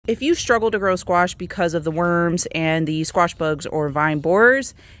if you struggle to grow squash because of the worms and the squash bugs or vine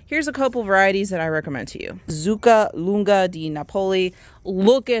borers, here's a couple varieties that I recommend to you. Zucca Lunga di Napoli.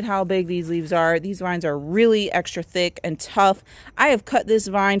 Look at how big these leaves are. These vines are really extra thick and tough. I have cut this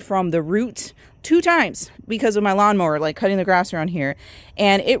vine from the root 2 times because of my lawnmower, like cutting the grass around here,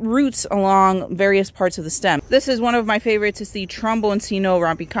 and it roots along various parts of the stem. This is one of my favorites. It's the Tromboncio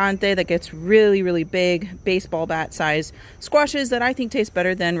Rampicante that gets really, really big baseball bat size squashes that I think taste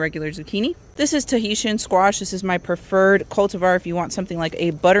better than regular zucchini. This is Tahitian Squash. This is my preferred cultivar if you want something like a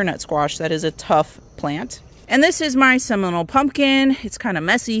butternut squash that is a tough plant. And this is my Seminole Pumpkin. It's kind of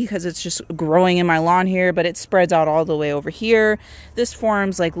messy because it's just growing in my lawn here, but it spreads out all the way over here. This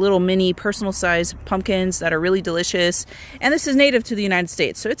forms like little mini personal size pumpkins that are really delicious. And this is native to the United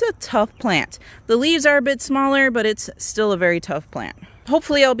States, so it's a tough plant. The leaves are a bit smaller, but it's still a very tough plant.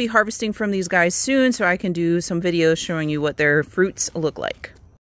 Hopefully I'll be harvesting from these guys soon so I can do some videos showing you what their fruits look like.